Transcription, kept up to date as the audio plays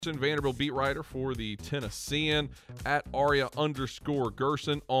Vanderbilt beat writer for the Tennessean at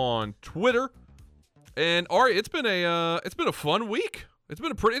Aria_Gerson on Twitter. And Aria, it's been a fun week. It's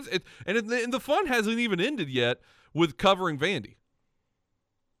been a pretty, and the fun hasn't even ended yet with covering Vandy.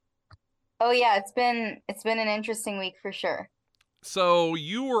 Oh yeah, it's been an interesting week for sure. So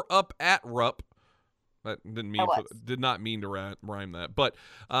you were up at Rupp. That I was. did not mean to rhyme that, but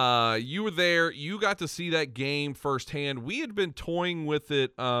you were there. You got to see that game firsthand. We had been toying with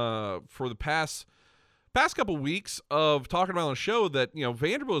it for the past couple weeks of talking about on the show that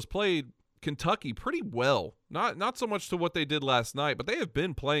Vanderbilt has played Kentucky pretty well. Not so much to what they did last night, but they have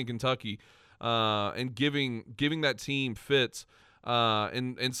been playing Kentucky and giving that team fits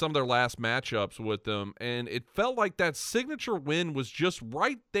in some of their last matchups with them, and it felt like that signature win was just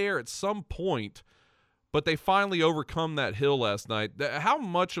right there at some point. But they finally overcome that hill last night. How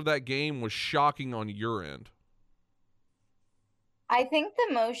much of that game was shocking on your end? I think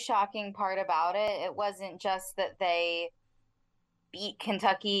the most shocking part about it wasn't just that they beat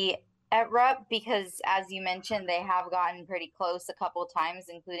Kentucky at Rupp, because as you mentioned, they have gotten pretty close a couple times,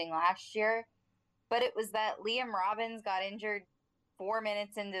 including last year. But it was that Liam Robbins got injured 4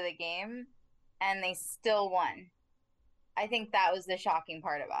 minutes into the game and they still won. I think that was the shocking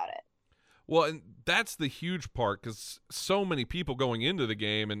part about it. Well, and that's the huge part because so many people going into the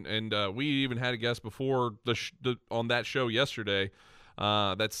game, and we even had a guest before on that show yesterday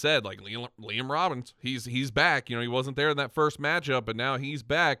that said like Liam Robbins, he's back. He wasn't there in that first matchup, but now he's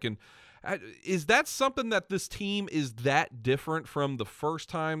back. And is that something that this team is that different from the first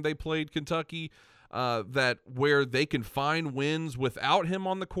time they played Kentucky? That where they can find wins without him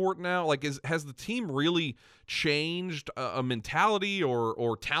on the court now? Like, has the team really changed a mentality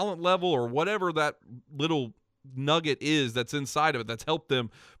or talent level or whatever that little nugget is that's inside of it that's helped them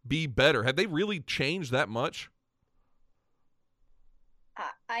be better? Have they really changed that much?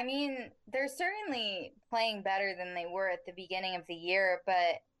 I mean, they're certainly playing better than they were at the beginning of the year,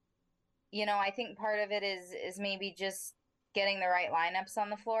 but I think part of it is maybe just getting the right lineups on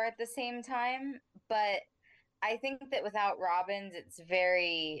the floor at the same time. But I think that without Robbins, it's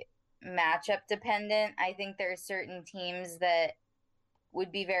very matchup dependent. I think there are certain teams that would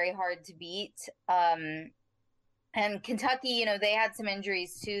be very hard to beat. And Kentucky, they had some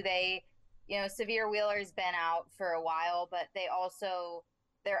injuries too. Severe Wheeler's been out for a while, but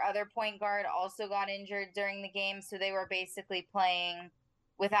their other point guard also got injured during the game. So they were basically playing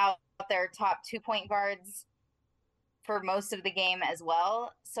without their top 2 point guards for most of the game as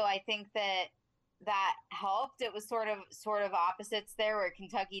well. So I think that helped. It was sort of opposites there, where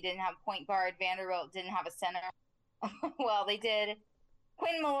Kentucky didn't have point guard, Vanderbilt didn't have a center. Well, they did.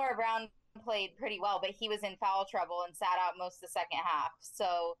 Quinn Malora-Brown played pretty well, but he was in foul trouble and sat out most of the second half.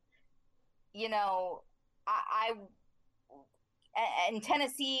 So, I and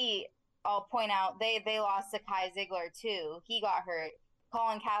Tennessee, I'll point out, they lost to Kai Ziegler too. He got hurt.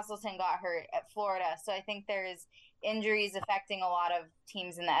 Colin Castleton got hurt at Florida. So I think there's injuries affecting a lot of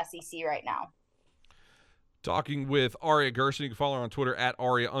teams in the SEC right now. Talking with Aria Gerson. You can follow her on Twitter at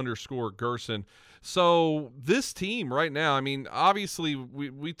Aria_Gerson. So this team right now, I mean, obviously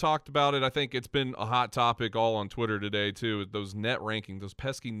we talked about it. I think it's been a hot topic all on Twitter today too, those net rankings, those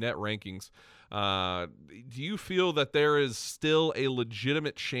pesky net rankings. Do you feel that there is still a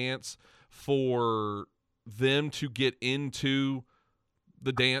legitimate chance for them to get into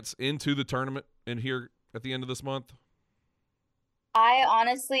the dance, into the tournament in here at the end of this month? I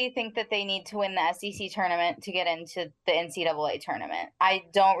honestly think that they need to win the SEC tournament to get into the NCAA tournament. I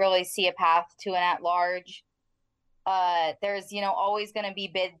don't really see a path to an at-large. There's, always going to be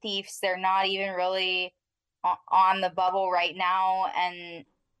bid thieves. They're not even really on the bubble right now, and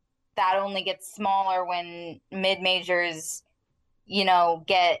that only gets smaller when mid-majors,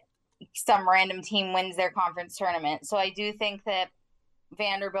 get some random team wins their conference tournament. So I do think that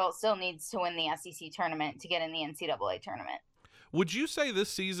Vanderbilt still needs to win the SEC tournament to get in the NCAA tournament. Would you say this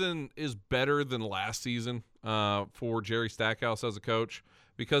season is better than last season for Jerry Stackhouse as a coach?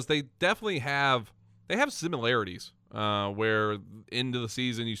 Because they definitely have similarities where into the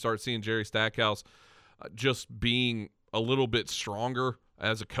season you start seeing Jerry Stackhouse just being a little bit stronger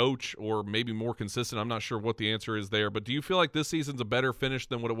as a coach or maybe more consistent. I'm not sure what the answer is there, but do you feel like this season's a better finish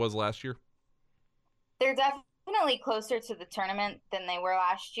than what it was last year? They're definitely closer to the tournament than they were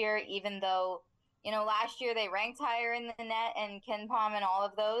last year, even though last year they ranked higher in the net and KenPom and all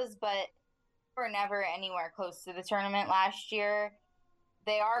of those, but were never anywhere close to the tournament last year.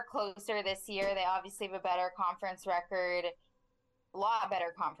 They are closer this year. They obviously have a better conference record, a lot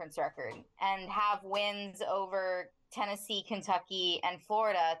better conference record, and have wins over Tennessee, Kentucky, and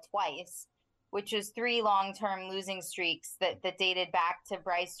Florida twice. which was 3 long-term losing streaks that dated back to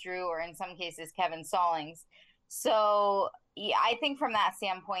Bryce Drew, or in some cases Kevin Stallings. So yeah, I think from that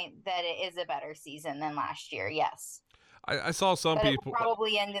standpoint that it is a better season than last year. Yes. I saw some But it will people.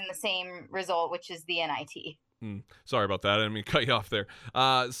 probably end in the same result, which is the NIT. Sorry about that. I didn't mean to cut you off there.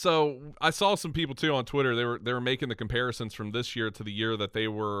 So I saw some people too on Twitter. They were making the comparisons from this year to the year that they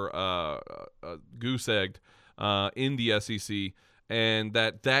were goose egged in the SEC, and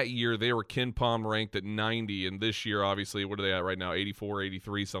that year they were KenPom ranked at 90, and this year obviously what are they at right now? 84,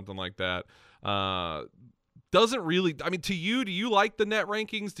 83, something like that. Doesn't really. I mean, to you, do you like the net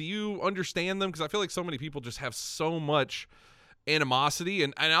rankings? Do you understand them? Because I feel like so many people just have so much animosity,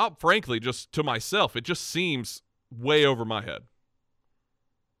 and I'll, frankly, just to myself, it just seems way over my head.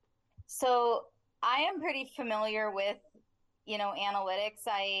 So I am pretty familiar with, analytics.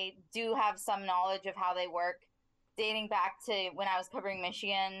 I do have some knowledge of how they work dating back to when I was covering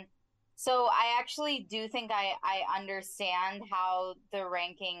Michigan. So I actually do think I understand how the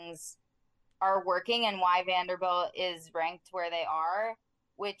rankings are working and why Vanderbilt is ranked where they are,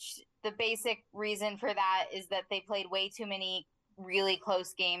 which the basic reason for that is that they played way too many really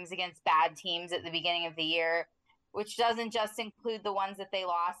close games against bad teams at the beginning of the year, which doesn't just include the ones that they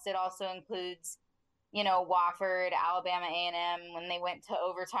lost. It also includes, Wofford, Alabama A&M, when they went to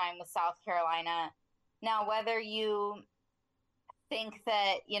overtime with South Carolina. Now, whether you think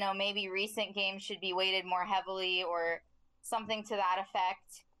that, maybe recent games should be weighted more heavily or something to that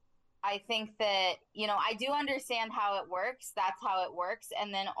effect, I think that, I do understand how it works. That's how it works.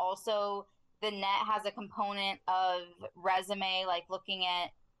 And then also the net has a component of resume, like looking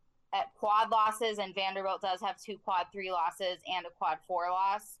at quad losses, and Vanderbilt does have 2 quad 3 losses and a quad 4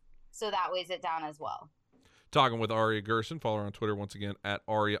 loss. So that weighs it down as well. Talking with Aria Gerson. Follow her on Twitter once again at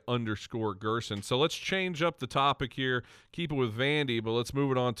Aria_Gerson. So let's change up the topic here. Keep it with Vandy, but let's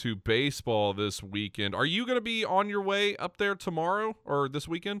move it on to baseball this weekend. Are you going to be on your way up there tomorrow or this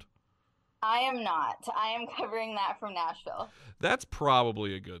weekend? I am not. I am covering that from Nashville. That's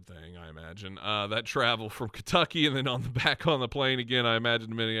probably a good thing, I imagine. That travel from Kentucky and then back on the plane again, I imagine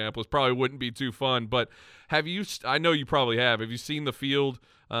to Minneapolis probably wouldn't be too fun. But I know you probably have. Have you seen the field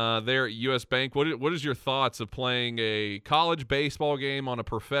there at US Bank? What is your thoughts of playing a college baseball game on a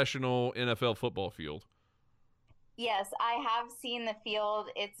professional NFL football field? Yes, I have seen the field.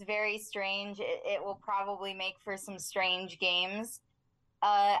 It's very strange. It will probably make for some strange games.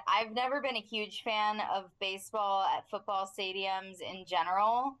 I've never been a huge fan of baseball at football stadiums in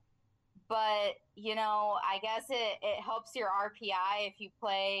general, but I guess it helps your RPI if you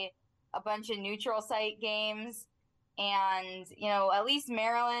play a bunch of neutral site games. And at least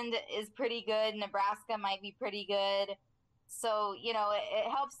Maryland is pretty good. Nebraska might be pretty good. So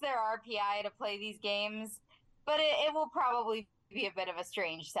it helps their RPI to play these games, but it will probably be a bit of a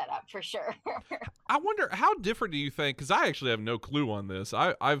strange setup for sure. I wonder how different do you think? Because I actually have no clue on this.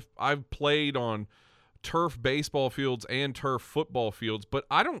 I've played on turf baseball fields and turf football fields, but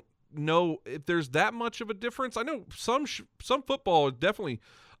I don't know if there's that much of a difference. I know some football is definitely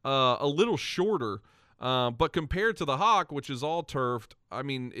a little shorter, but compared to the Hawk, which is all turfed, I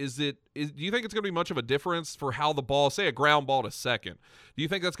mean, do you think it's going to be much of a difference for how the ball, say a ground ball to second? Do you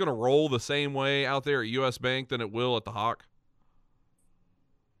think that's going to roll the same way out there at US Bank than it will at the Hawk?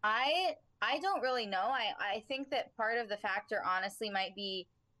 I don't really know. I think that part of the factor honestly might be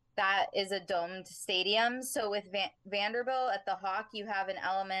that is a domed stadium. So with Vanderbilt at the Hawk, you have an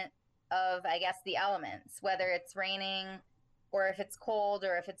element of, I guess, the elements, whether it's raining or if it's cold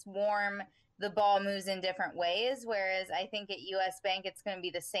or if it's warm, the ball moves in different ways. Whereas I think at US Bank, it's going to be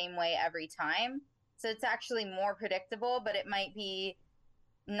the same way every time. So it's actually more predictable, but it might be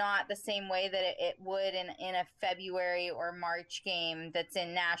not the same way that it would in a February or March game that's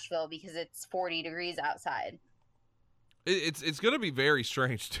in Nashville because it's 40 degrees outside. It's going to be very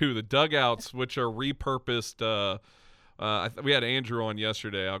strange too. The dugouts, which are repurposed. We had Andrew on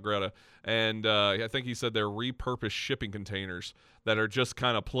yesterday, Algretta, and I think he said they're repurposed shipping containers that are just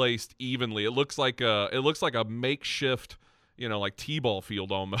kind of placed evenly. It looks like a makeshift, like T-ball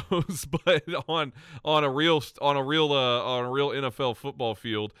field almost, but on a real NFL football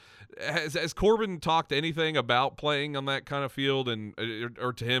field. Has Corbin talked anything about playing on that kind of field, and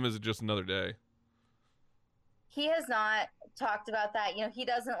or to him is it just another day? He has not talked about that. He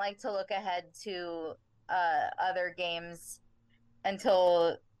doesn't like to look ahead to other games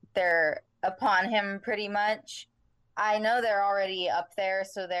until they're upon him pretty much. I know they're already up there,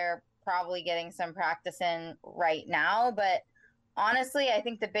 so they're probably getting some practice in right now, but honestly, I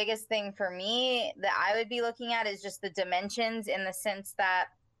think the biggest thing for me that I would be looking at is just the dimensions, in the sense that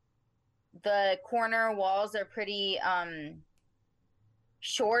the corner walls are pretty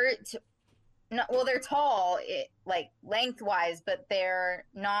short no, well, they're tall, like lengthwise, but they're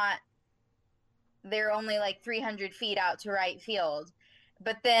not. They're only like 300 feet out to right field.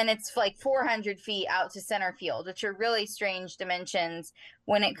 But then it's like 400 feet out to center field, which are really strange dimensions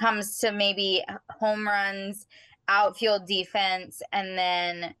when it comes to maybe home runs, outfield defense, and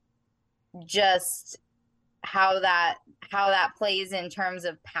then just how that plays in terms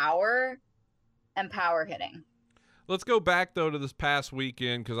of power and power hitting. Let's go back though to this past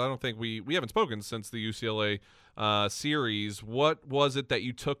weekend because I don't think we haven't spoken since the UCLA series. What was it that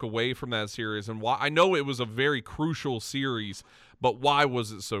you took away from that series, and why? I know it was a very crucial series, but why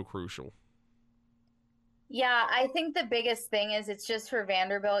was it so crucial? Yeah, I think the biggest thing is it's just for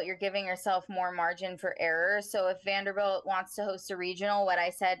Vanderbilt, you're giving yourself more margin for error. So if Vanderbilt wants to host a regional, what I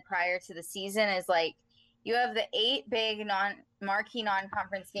said prior to the season is like you have the 8 big marquee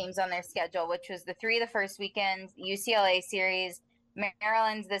non-conference games on their schedule, which was the 3 the first weekend, UCLA series,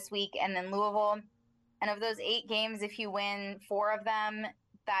 Maryland's this week, and then Louisville. And of those 8 games, if you win 4 of them,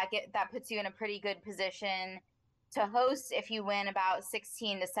 that puts you in a pretty good position to host if you win about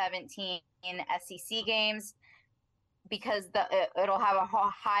 16 to 17 SEC games because it'll have a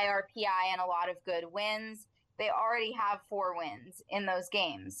high RPI and a lot of good wins. They already have 4 wins in those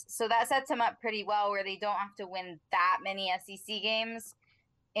games. So that sets them up pretty well where they don't have to win that many SEC games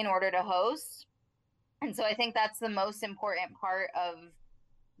in order to host. And so I think that's the most important part of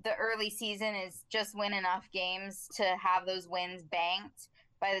the early season is just win enough games to have those wins banked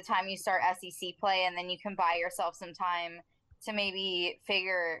by the time you start SEC play, and then you can buy yourself some time to maybe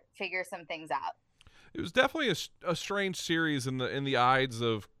figure some things out. It was definitely a strange series in the eyes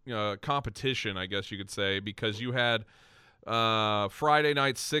of competition, I guess you could say, because you had Friday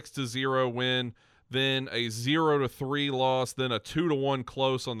night 6-0 win, then a 0-3 loss, then a 2-1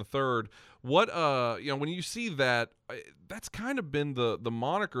 close on the third. What when you see that, that's kind of been the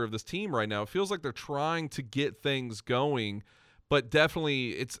moniker of this team right now. It feels like they're trying to get things going, but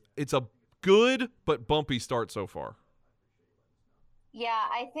definitely it's a good but bumpy start so far. Yeah,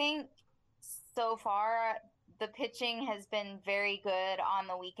 I think so far the pitching has been very good on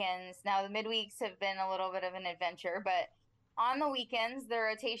the weekends. Now the midweeks have been a little bit of an adventure, but on the weekends the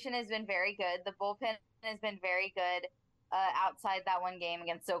rotation has been very good. The bullpen has been very good outside that one game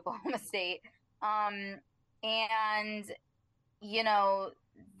against Oklahoma State. And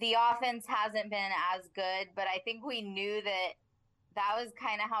the offense hasn't been as good, but I think we knew that was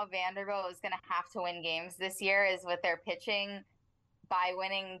kind of how Vanderbilt was going to have to win games this year is with their pitching by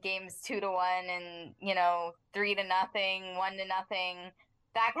winning games 2-1 and 3-0, 1-0,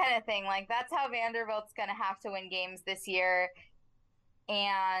 that kind of thing. Like that's how Vanderbilt's going to have to win games this year,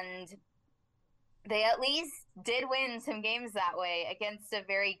 and they at least did win some games that way against a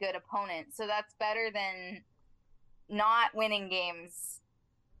very good opponent. So that's better than not winning games.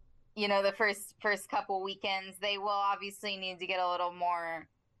 The first couple weekends, they will obviously need to get a little more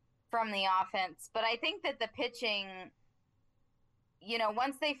from the offense. But I think that the pitching,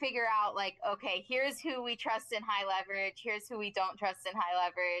 once they figure out like, okay, here's who we trust in high leverage, here's who we don't trust in high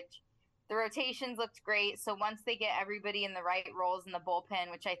leverage. The rotations looked great. So once they get everybody in the right roles in the bullpen,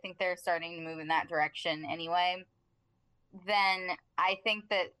 which I think they're starting to move in that direction anyway, then I think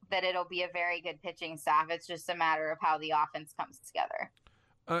that it'll be a very good pitching staff. It's just a matter of how the offense comes together.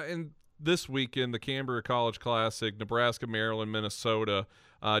 And this weekend, the Canberra College Classic, Nebraska, Maryland, Minnesota.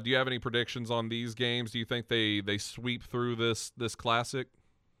 Do you have any predictions on these games? Do you think they sweep through this classic?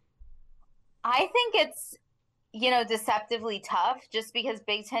 I think it's deceptively tough just because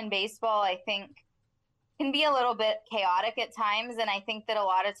Big Ten baseball, I think, can be a little bit chaotic at times. And I think that a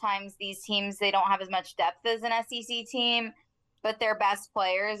lot of times these teams, they don't have as much depth as an SEC team, but their best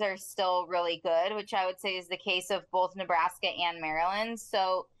players are still really good, which I would say is the case of both Nebraska and Maryland.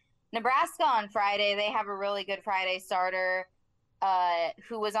 So Nebraska on Friday, they have a really good Friday starter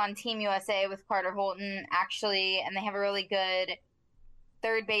who was on Team USA with Carter Holton, actually, and they have a really good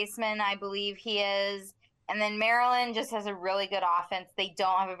third baseman, I believe he is. And then Maryland just has a really good offense. They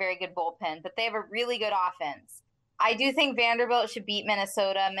don't have a very good bullpen, but they have a really good offense. I do think Vanderbilt should beat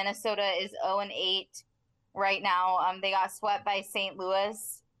Minnesota. Minnesota is 0-8 right now. They got swept by St.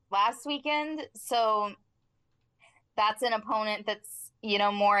 Louis last weekend. So that's an opponent that's,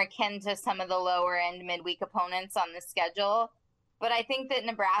 more akin to some of the lower end midweek opponents on the schedule. But I think that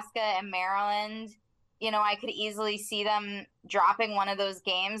Nebraska and Maryland, I could easily see them dropping one of those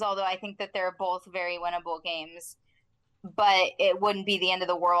games, although I think that they're both very winnable games. But it wouldn't be the end of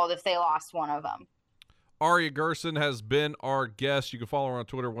the world if they lost one of them. Aria Gerson has been our guest. You can follow her on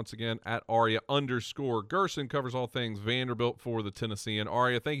Twitter once again at Aria_Gerson. Covers all things Vanderbilt for the Tennessean.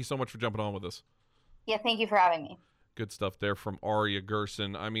 Aria, thank you so much for jumping on with us. Yeah, thank you for having me. Good stuff there from Aria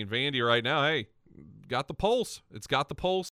Gerson. I mean, Vandy right now, hey, got the pulse. It's got the pulse.